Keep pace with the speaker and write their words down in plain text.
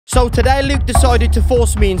So today Luke decided to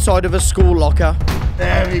force me inside of a school locker.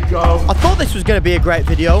 There we go. I thought this was going to be a great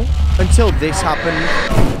video until this happened.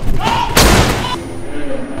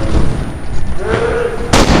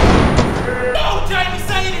 Oh, Jamie,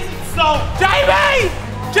 say this is so... Jamie!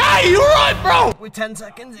 Jay, you alright, bro? We're 10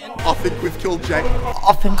 seconds in. I think we've killed Jay.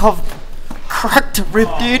 I think I've cracked a rib,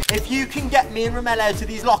 dude. If you can get me and Romell out of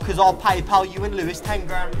these lockers, I'll PayPal you and Lewis 10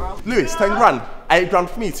 grand, bro. Lewis, 10 grand. 8 grand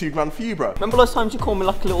for me, 2 grand for you, bro. Remember those times you called me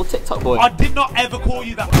like a little TikTok boy? I did not ever call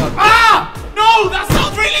you that. Ah! No, that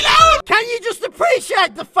sounds really loud! Can you just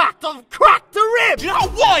appreciate the fact I've cracked a rib? Do you know how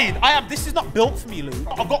wide I am? This is not built for me, Luke.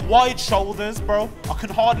 I've got wide shoulders, bro. I can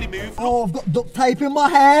hardly move. Oh, I've got duct tape in my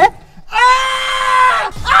hair.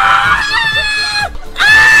 Ah! Ah!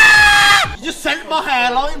 Ah! You just sent my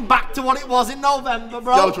hairline back to what it was in November,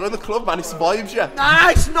 bro. Yo, join the club, man. It's vibes, yeah. Nah,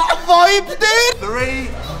 it's not vibes, dude. 3,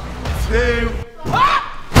 2...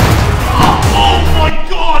 Ah! Oh my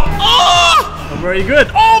god! Oh! I'm very good.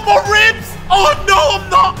 Oh, my ribs! Oh no, I'm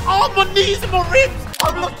not! Oh, my knees and my ribs!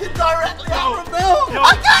 I'm looking directly at Romell. Yo,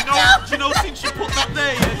 I can't do you know since you put that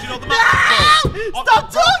there, yeah? Do you know the No! mattress? Stop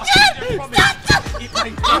talking!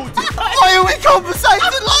 Why are we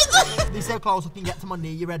conversating like this? This is how close I can get to my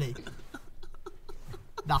knee. You ready?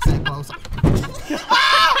 That's how close.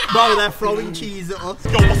 Bro, they're throwing cheese at us.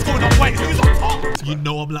 Yo, what's going on? Wait, who's on top? You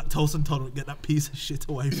know I'm lactose intolerant. Get that piece of shit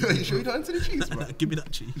away from me. Are you sure you don't want any cheese, bro? Give me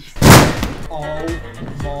that cheese. Oh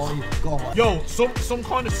my god. Yo, some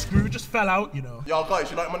kind of screw just fell out, you know. Yo,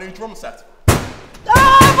 guys, you like my new drum set?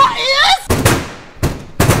 Ah, my ears!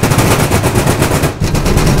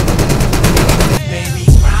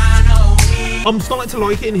 I'm starting to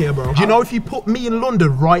like it in here, bro. Do you know if you put me in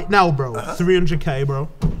London right now, bro, 300k, bro.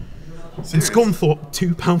 In Scunthorpe,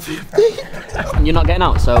 £2.50. You're not getting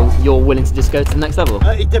out, so you're willing to just go to the next level?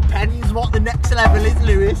 It depends what the next level is,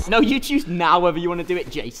 Lewis. No, you choose now whether you want to do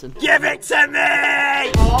it, Jason. Give it to me!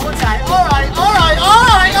 Oh, okay, alright.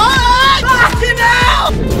 Fucking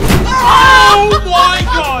hell! Oh my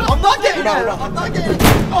god! I'm not getting out. I'm not getting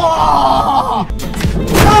out. Oh!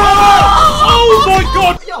 Oh my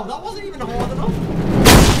god! Yo, that wasn't even hard enough.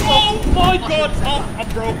 Oh my god! Oh, I'm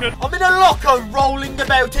broken. I'm in a locker rolling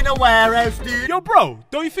about in a warehouse, dude. Yo, bro,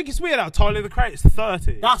 don't you think it's weird how Tyler the Creator's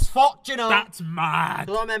 30? That's fucked, you know. That's mad.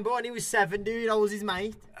 I remember when he was 7, dude, I was his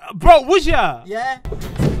mate. Bro, was ya? Yeah.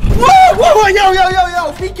 Whoa,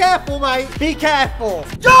 yo, be careful, mate. Be careful.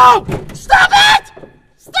 Yo, stop it!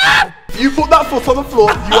 Stop! You put that foot on the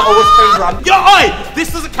floor, you owe us 10 grand. Yo, oi!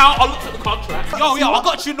 This doesn't count. I looked at the contract. Yo, I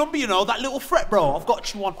got your number, you know, that little fret, bro. I've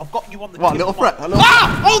got you on the What, little fret?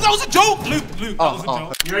 Ah! Oh, that was a joke! Luke, that was a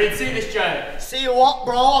joke. You ready to see this, Joe? See what,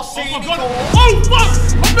 bro? I'll see you. Oh, fuck!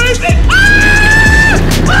 I'm moving! Ah!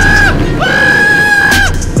 Ah!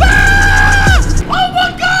 Ah! Ah! Oh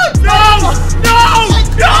my god! No!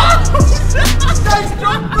 Stay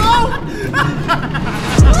strong, bro!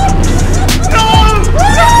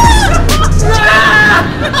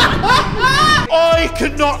 I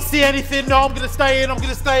cannot see anything. No, I'm gonna stay in.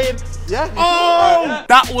 Yeah. Oh!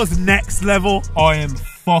 That was next level. I am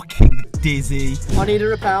fucking dizzy. I need to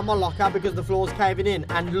repair my locker because the floor's caving in.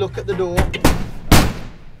 And look at the door.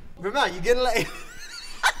 Remember, you're gonna let him.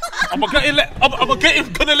 I'm gonna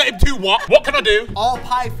let him do what? What can I do? I'll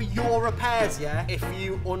pay for your repairs, yeah, if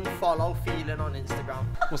you unfollow Phelan on Instagram.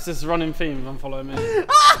 What's this running theme? Unfollow me.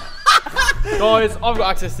 Guys, I've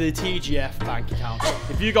got access to the TGF bank account.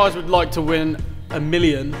 If you guys would like to win $1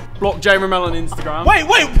 million, block J Romell on Instagram. Wait,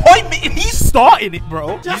 why me? He's starting it,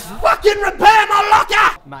 bro. Just fucking repair my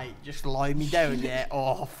locker! Mate, just lie me down, yeah,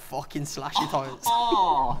 or fucking slash your tires.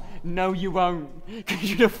 Oh, no you won't, because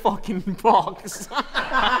you're the fucking box.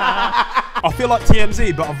 I feel like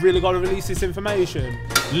TMZ, but I've really got to release this information.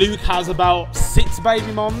 Luke has about 6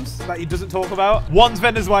 baby moms that he doesn't talk about. One's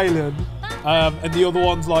Venezuelan, and the other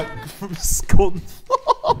one's like from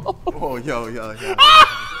Scunthorpe. Oh, yo. Yeah,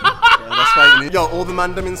 that's right. Yo, all the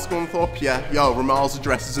mandem in Scunthorpe, yeah. Yo, Romell's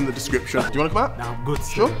address is in the description. Do you want to come out? Nah, I'm good.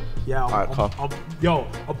 Sure? Yeah, Alright, calm.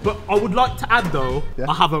 But I would like to add though, Yeah.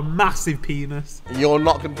 I have a massive penis. You're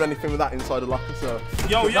not going to do anything with that inside the locker, so.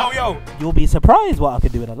 Yo. You'll be surprised what I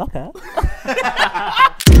could do in a locker.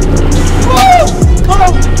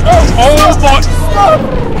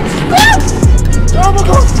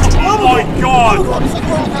 Oh my god! It's like a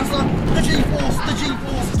roller coaster.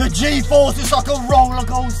 The G-force is like a roller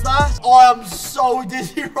coaster. I am so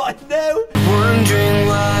dizzy right now. Wondering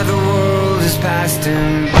why the world is passed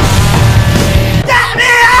him by. Get me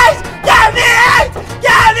out! Get me out!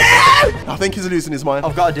 Get me out! I think he's losing his mind.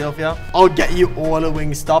 I've got a deal for you. I'll get you all a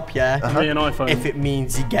Wingstop, yeah? Give me an iPhone. If it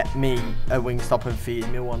means you get me a Wingstop and feed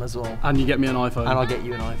me one as well. And you get me an iPhone. And I'll get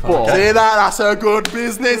you an iPhone. See that? That's a good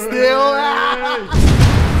business deal.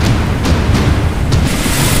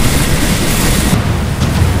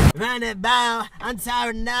 Run about, I'm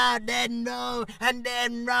sorry now, dead no, and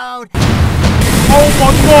then road. Oh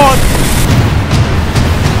my god!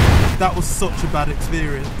 That was such a bad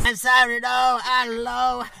experience. I'm sorry though, I'm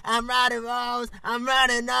low, I'm riding roads, I'm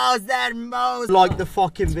running nose, that most. Like the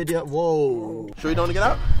fucking video, whoa. Sure you don't want to get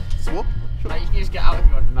out? Swap? Like, you can just get out if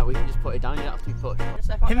you want from that. We can just put it down. You don't have to be pushed.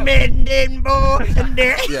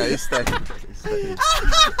 Yeah, he's staying.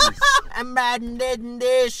 I'm riding in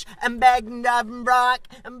dish, I'm bagging up and rock,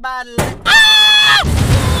 I'm bottling. Ah!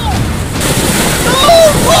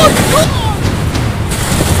 Oh my god!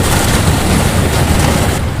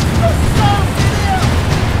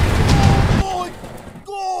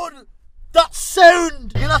 That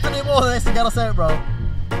sound! You're gonna have to do more of this to get us out, bro. No!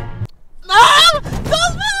 Don't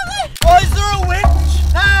move me! Oh, is there a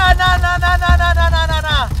winch? Nah.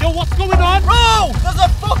 Yo, what's going on? Bro! There's a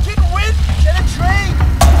fucking winch in a tree!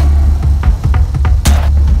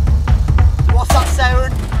 What's that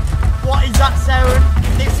sound? What is that sound?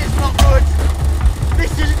 This is not good.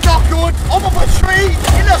 This is not good. I'm up a tree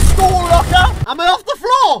in a school locker. Am I off the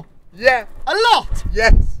floor? Yeah. A lot?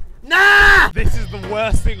 Yes. Nah! This is the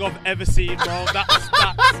worst thing I've ever seen, bro. That's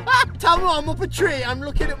Tell me I'm up a tree, I'm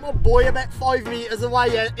looking at my boy about 5 meters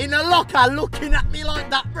away yeah, in a locker looking at me like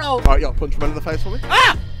that, bro. Alright, yo, punch Romell in the face for me.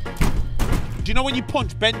 Ah! Do you know when you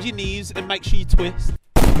punch, bend your knees and make sure you twist?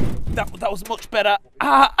 That was much better.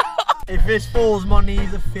 Ah! If this falls, my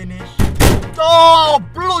knees are finished. Oh,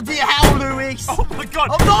 bloody hell, Lewis! Oh my god!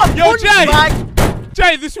 I'm not a punch bag!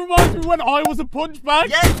 Jay, this reminds me when I was a punch bag.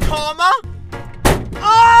 Yes, karma!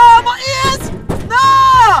 Oh, my ears!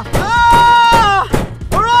 Nah! Ah!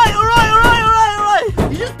 Alright!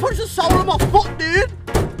 You just punched the sole of my foot, dude!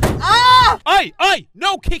 Ah! Hey!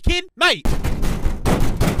 No kicking, mate!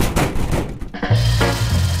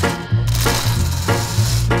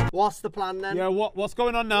 What's the plan then? Yeah, what's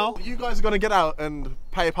going on now? You guys are going to get out and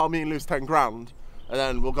PayPal me and lose 10 grand, and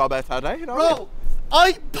then we'll go about our day, you know? Bro,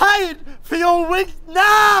 I paid for your wing.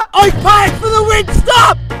 Nah! I paid for the wing.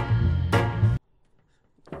 Stop!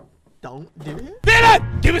 Don't do it.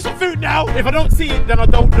 Phelan! Give me some food now! If I don't see it, then I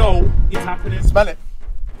don't know it's happening. Smell it.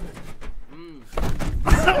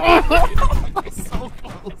 So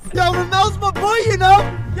close. Yo, Romell's my boy, you know?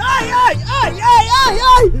 Hey!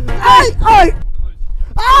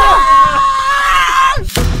 Ah!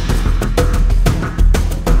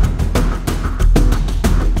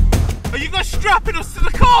 Are you guys strapping us to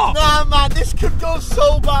the car? Nah, man, this could go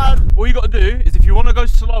so bad. All you got to do is if you want to go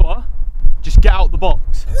slower, just get out the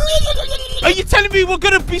box. Are you telling me we're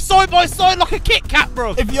going to be side by side like a Kit Kat,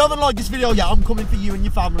 bro? If you haven't liked this video yet, I'm coming for you and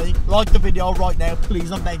your family. Like the video right now,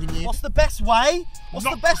 please, I'm begging you. What's the best way? What's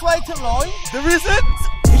the best way to lie? There isn't.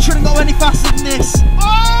 It shouldn't go any faster than this.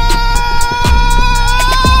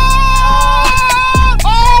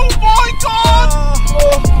 Oh my god!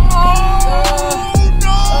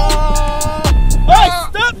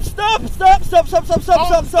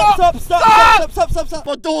 Stop!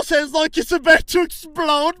 My door sounds like it's about to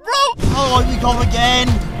explode, bro! Oh, you go again!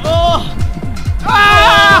 Oh,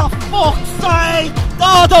 fuck's sake! No,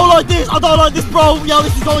 I don't like this, bro! Yo,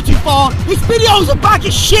 this is going too far! This video's a bag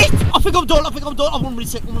of shit! I think I'm done, I'm gonna be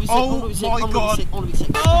sick, I'm gonna be sick.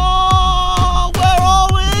 Oh where are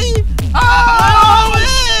we?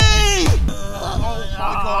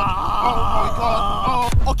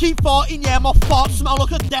 I keep farting, yeah, my farts smell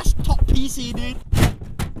like a desktop PC, dude.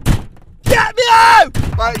 Get me out!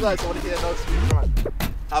 Right, guys, I want to hear no speech, right?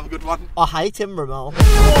 Have a good one. I hate him, Romell.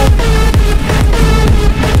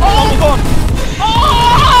 Oh my god!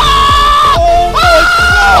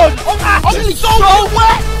 I'm actually so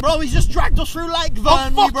wet! Bro, he's just dragged us through Lake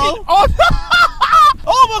Verney, bro. Oh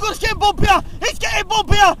my god, it's getting bumpier! It's getting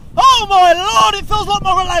bumpier! Oh my lord, it feels like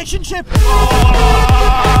my relationship!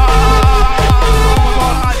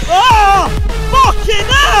 Fucking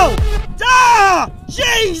hell! Ah!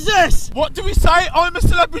 Jesus! What do we say? I'm a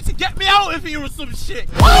celebrity, get me out of here or some shit!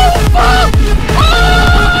 Oh fuck!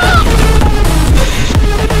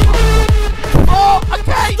 Oh,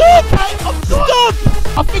 okay! I'm done!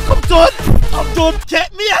 I think I'm done! I'm done!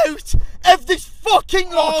 Get me out of this fucking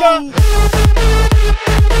locker!